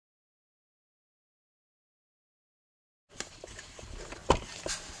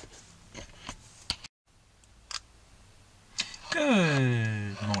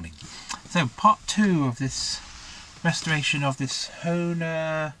So part 2 of this restoration of this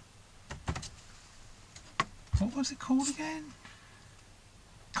Hohner, what was it called again?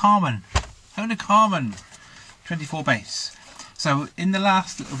 Carmen. Hohner Carmen 24 bass. So in the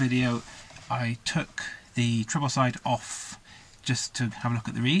last little video I took the treble side off just to have a look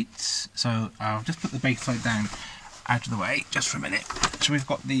at the reeds. So I'll just put the bass side down out of the way just for a minute. So we've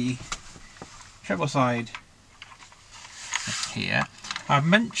got the treble side here. I've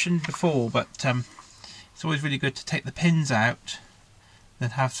mentioned before, but it's always really good to take the pins out, then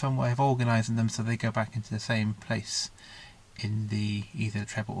have some way of organising them so they go back into the same place in the either the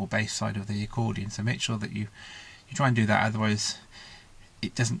treble or bass side of the accordion. So make sure that you try and do that, otherwise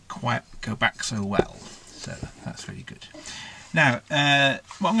it doesn't quite go back so well. So that's really good. Now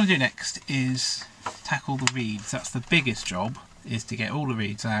what I'm going to do next is tackle the reeds. That's the biggest job, is to get all the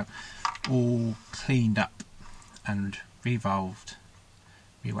reeds out, all cleaned up and revolved,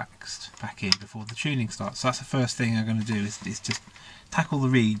 re-waxed back in before the tuning starts. So that's the first thing I'm going to do, is just tackle the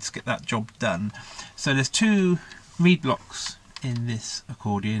reeds, get that job done. So there's 2 reed blocks in this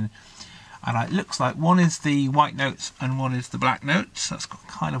accordion, and it looks like one is the white notes and one is the black notes. That's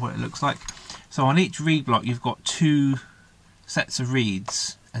kind of what it looks like. So on each reed block you've got 2 sets of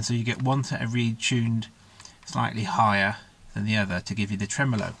reeds, and so you get one set of reed tuned slightly higher than the other to give you the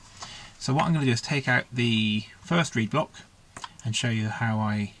tremolo. So what I'm going to do is take out the first reed block and show you how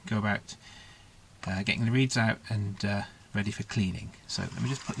I go about getting the reeds out and ready for cleaning. So let me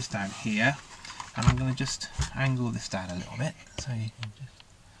just put this down here, and I'm going to just angle this down a little bit so you can just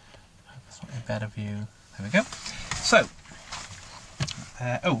have a slightly better view. There we go. So,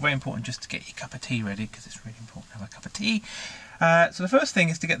 oh, very important just to get your cup of tea ready, because it's really important to have a cup of tea. So the first thing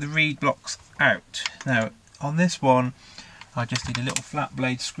is to get the reed blocks out. Now on this one I just need a little flat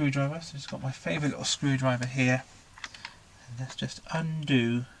blade screwdriver, so I've just got my favourite little screwdriver here, and let's just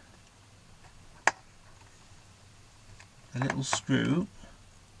undo the little screw.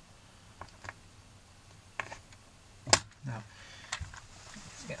 Now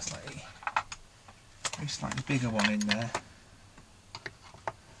let's get a slightly bigger one in there.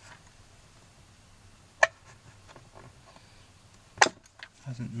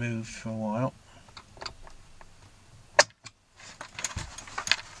 Hasn't moved for a while.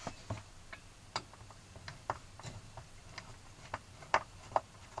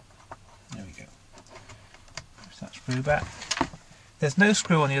 There we go. Push that screw back. There's no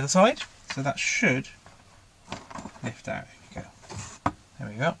screw on the other side, so that should lift out. There we go. There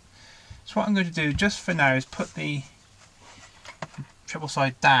we go. So what I'm going to do just for now is put the treble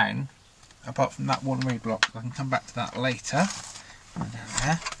side down, apart from that one reed block. I can come back to that later. Down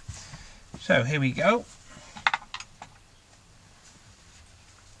there. So here we go.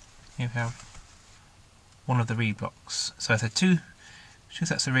 You have one of the reed blocks. So there are two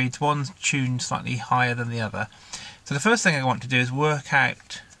sets of reeds, one's tuned slightly higher than the other. So the first thing I want to do is work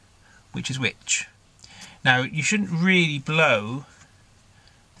out which is which. Now you shouldn't really blow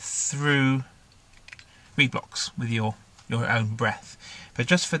through reed blocks with your own breath, but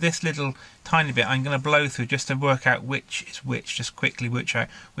just for this little tiny bit I'm going to blow through just to work out which is which, just quickly work out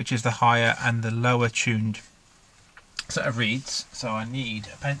which is the higher and the lower tuned set of reeds. So I need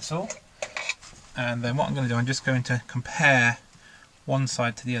a pencil, and then what I'm going to do, I'm just going to compare one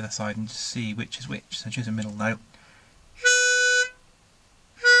side to the other side and just see which is which. So choose a middle note.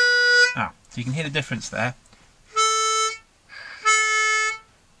 So you can hear the difference there.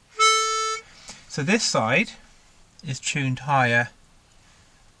 So this side is tuned higher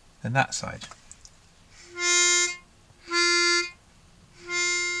than that side.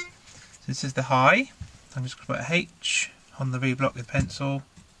 So this is the high. I'm just going to put a H on the reed block with pencil,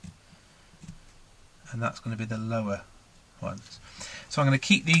 and that's going to be the lower ones. So I'm going to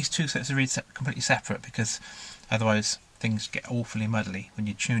keep these 2 sets of reeds completely separate, because otherwise things get awfully muddly when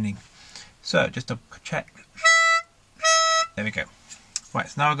you're tuning. So just to check. There we go. Right,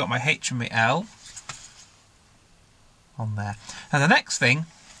 so now I've got my H and my L on there. And the next thing,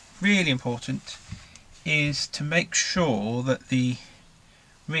 really important, is to make sure that the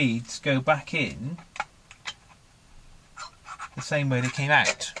reeds go back in the same way they came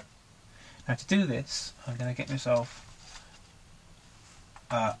out. Now to do this, I'm going to get myself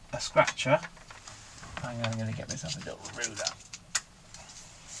a scratcher, and I'm going to get myself a little ruler.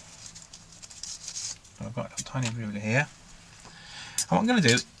 So I've got a tiny ruler here. And what I'm going to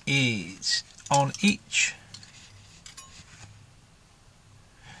do is on each...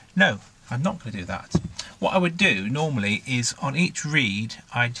 No, I'm not going to do that. What I would do normally is on each reed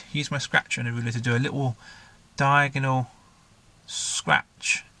I'd use my scratcher and a ruler to do a little diagonal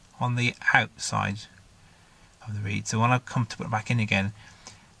scratch on the outside of the reed. So when I come to put it back in again,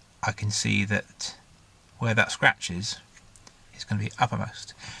 I can see that where that scratch is going to be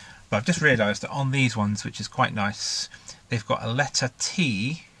uppermost. But I've just realised that on these ones, which is quite nice, they've got a letter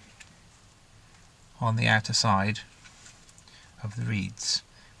T on the outer side of the reeds,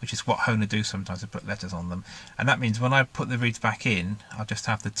 which is what Hohner do sometimes, they put letters on them, and that means when I put the reeds back in, I'll just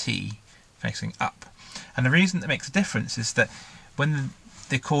have the T facing up. And the reason that makes a difference is that when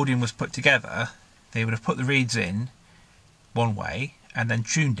the accordion was put together, they would have put the reeds in one way and then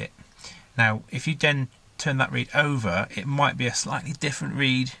tuned it. Now if you then turn that reed over, it might be a slightly different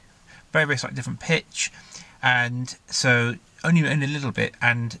reed, very slightly different pitch, and so only a little bit,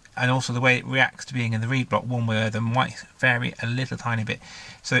 and also the way it reacts to being in the reed block one way or the other might vary a little tiny bit.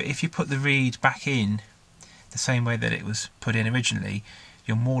 So if you put the reed back in the same way that it was put in originally,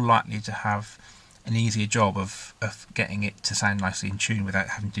 you're more likely to have an easier job of getting it to sound nicely in tune without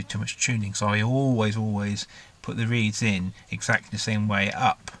having to do too much tuning. So I always put the reeds in exactly the same way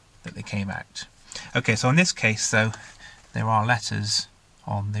up that they came out. Okay, so in this case though, there are letters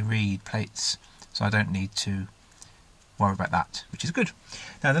on the reed plates, so I don't need to worry about that, which is good.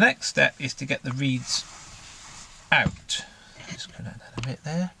 Now the next step is to get the reeds out. Just connect that a bit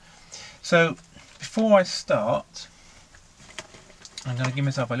there. So before I start, I'm going to give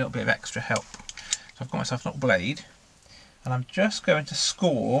myself a little bit of extra help. So I've got myself a little blade, and I'm just going to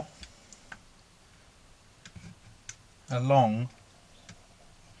score along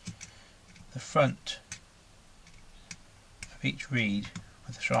the front of each reed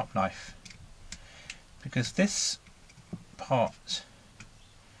with a sharp knife, because this part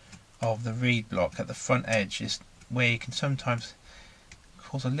of the reed block at the front edge is where you can sometimes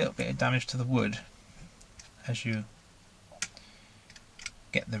cause a little bit of damage to the wood as you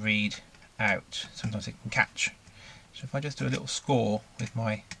get the reed out. Sometimes it can catch. So if I just do a little score with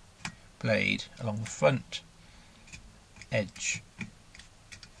my blade along the front edge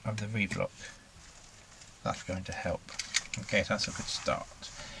of the reed block, that's going to help. Okay, so that's a good start.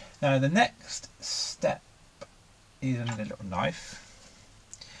 Now the next step is I need a little knife,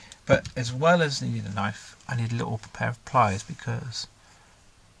 but as well as needing a knife, I need a little pair of pliers, because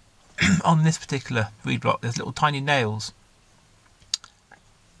on this particular reed block there's little tiny nails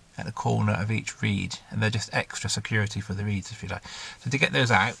at the corner of each reed, and they're just extra security for the reeds, if you like. So to get those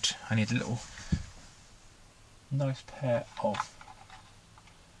out, I need a little nice pair of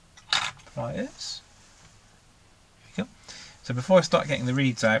pliers. There we go. So before I start getting the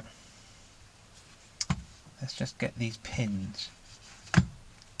reeds out, let's just get these pins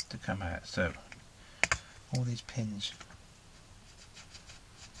to come out. So all these pins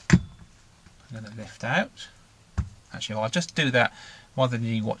I'm going to lift out. Actually, I'll just do that rather than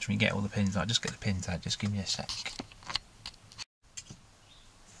you watch me get all the pins. I'll just get the pins out. Just give me a sec.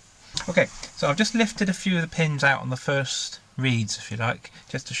 Okay, so I've just lifted a few of the pins out on the first reeds, if you like,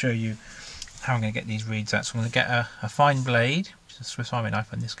 just to show you how I'm going to get these reeds out. So I'm going to get a fine blade, which is a Swiss Army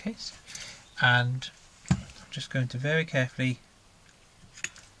knife in this case, and I'm just going to very carefully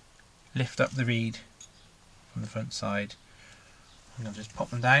lift up the reed from the front side. I'm going to just pop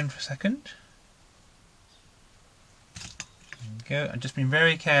them down for a second. There we go. And just being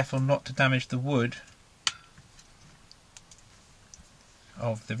very careful not to damage the wood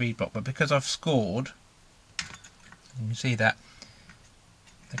of the reed block, but because I've scored, you can see that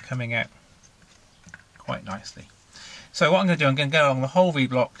they're coming out quite nicely. So what I'm going to do, I'm going to go along the whole reed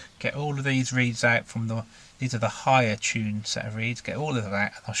block, get all of these reeds out from the, these are the higher tuned set of reeds, get all of them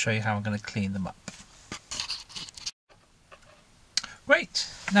out, and I'll show you how I'm going to clean them up. Great,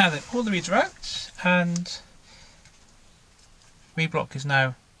 now that all the reeds are out and reed block is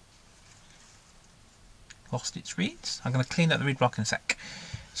now lost its reeds, I'm going to clean up the reed block in a sec.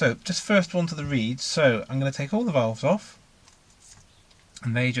 So just first one to the reeds. So I'm going to take all the valves off,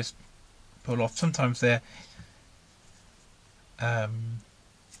 and they just pull off. Sometimes they're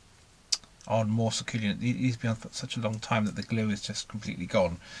on more securely. These have been on for such a long time that the glue is just completely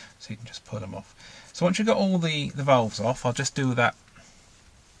gone, so you can just pull them off. So once you've got all the valves off, I'll just do that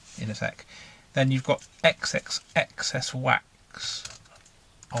in a sec. Then you've got excess wax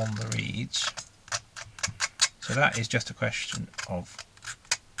on the reeds. So that is just a question of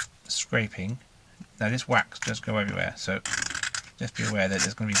scraping. Now this wax does go everywhere, so just be aware that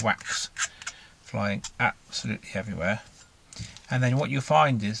there's going to be wax flying absolutely everywhere. And then what you'll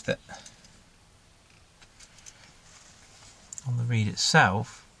find is that on the reed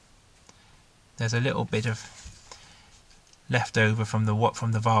itself there's a little bit of left over from the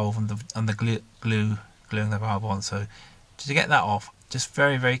valve and the glue gluing the valve on. So to get that off, just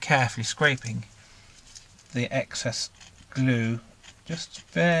very carefully scraping the excess glue, just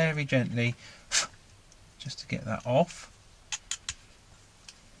very gently, just to get that off.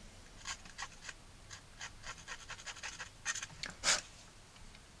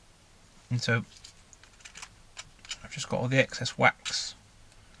 And so I've just got all the excess wax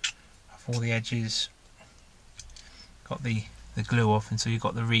off all the edges, got the glue off, and so you've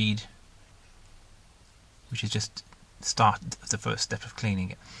got the reed, which is just the start of the first step of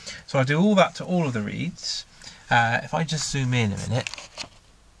cleaning it. So I do all that to all of the reeds. If I just zoom in a minute,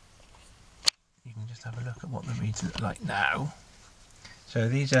 you can just have a look at what the reeds look like now. So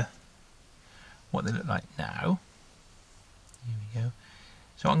these are what they look like now. Here we go.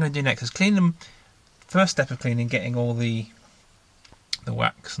 So what I'm going to do next is clean them. First step of cleaning, getting all the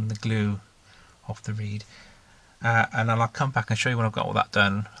wax and the glue off the reed. And then I'll come back and show you when I've got all that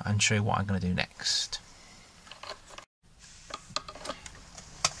done and show you what I'm going to do next.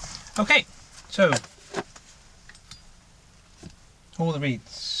 Okay, so all the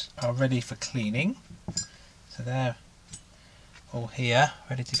reeds are ready for cleaning. So they're all here,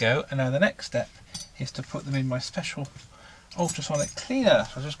 ready to go. And now the next step is to put them in my special ultrasonic cleaner.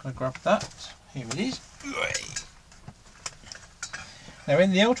 So I'm just going to grab that. Here it is. Now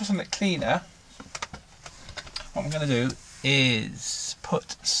in the ultrasonic cleaner, what I'm going to do is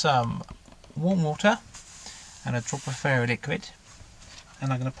put some warm water and a drop of fairy liquid,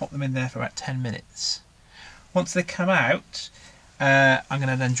 and I'm going to pop them in there for about 10 minutes. Once they come out, I'm going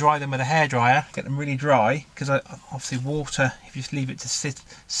to then dry them with a hairdryer, get them really dry, because obviously water, if you just leave it to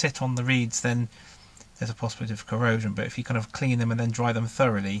sit on the reeds, then there's a possibility of corrosion, but if you kind of clean them and then dry them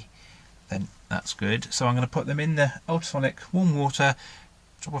thoroughly, then that's good. So I'm going to put them in the ultrasonic warm water,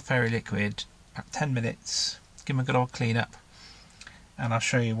 drop of fairy liquid, about 10 minutes, give them a good old clean up, and I'll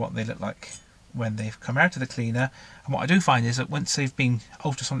show you what they look like when they've come out of the cleaner. And what I do find is that once they've been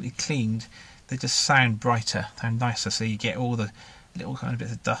ultrasonically cleaned, they just sound brighter, sound nicer, so you get all the little kind of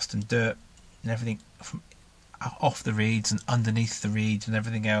bits of dust and dirt and everything from off the reeds and underneath the reeds and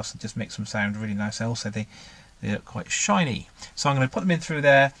everything else. It just makes them sound really nice. Also they look quite shiny. So I'm going to put them in through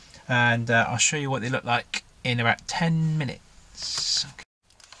there, and I'll show you what they look like in about 10 minutes.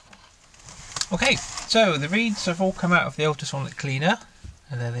 Okay, so the reeds have all come out of the ultrasonic cleaner,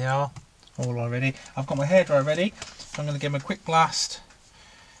 and there they are, all already. I've got my hairdryer ready, so I'm going to give them a quick blast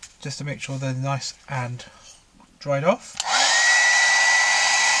just to make sure they're nice and dried off.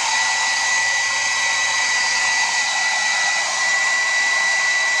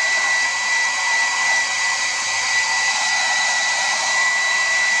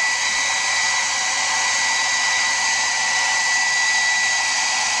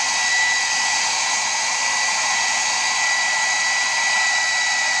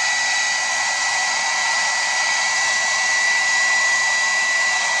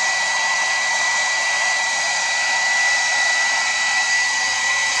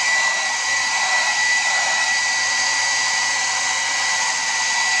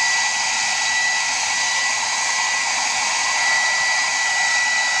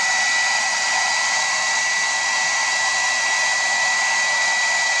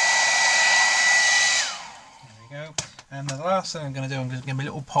 And the last thing I'm going to do, I'm going to give me a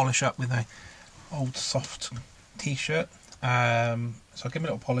little polish up with my old soft t-shirt. So I'll give me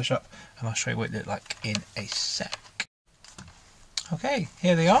a little polish up and I'll show you what it looks like in a sec. Okay,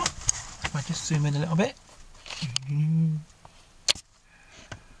 here they are. If I just zoom in a little bit.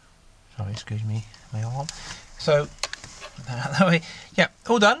 Sorry, excuse me, my arm. So, that way, yeah,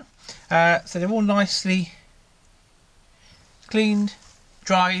 all done. So they're all nicely cleaned,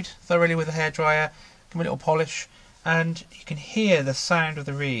 dried thoroughly with a hairdryer. Give them a little polish. And you can hear the sound of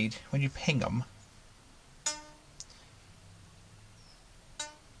the reed when you ping them.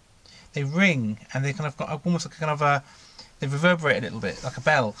 They ring, and they kind of got almost like a kind of a, they reverberate a little bit like a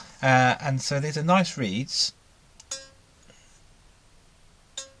bell. And so these are nice reeds.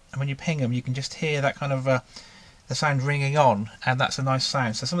 And when you ping them, you can just hear that kind of the sound ringing on, and that's a nice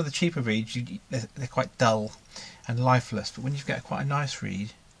sound. So some of the cheaper reeds, they're quite dull and lifeless, but when you've got quite a nice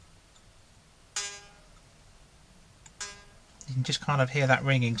reed, you can just kind of hear that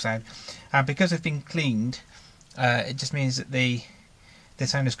ringing sound. And because they've been cleaned, it just means that they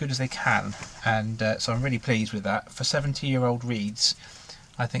sound as good as they can. And so I'm really pleased with that. For 70-year-old reeds,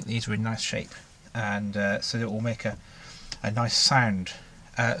 I think these are in nice shape, and so it will make a nice sound.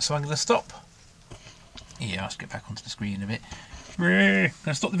 So I'm going to stop. Yeah, let's get back onto the screen a bit. I'm going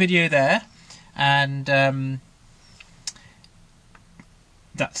to stop the video there, and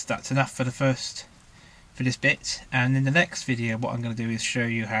that's enough for this bit. And in the next video, what I'm going to do is show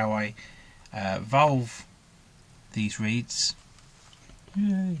you how I valve these reeds.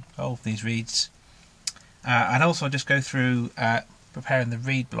 Valve these reeds, and also just go through preparing the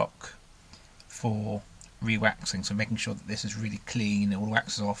reed block for re-waxing. So making sure that this is really clean, all the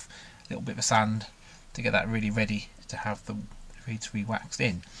wax is off, a little bit of sand to get that really ready to have the ready to be waxed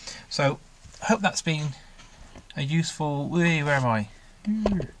in. So I hope that's been a useful, where am I?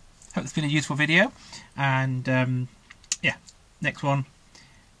 Hope it's been a useful video, and yeah, next one,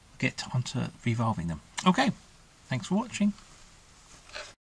 get onto revolving them. Okay, thanks for watching.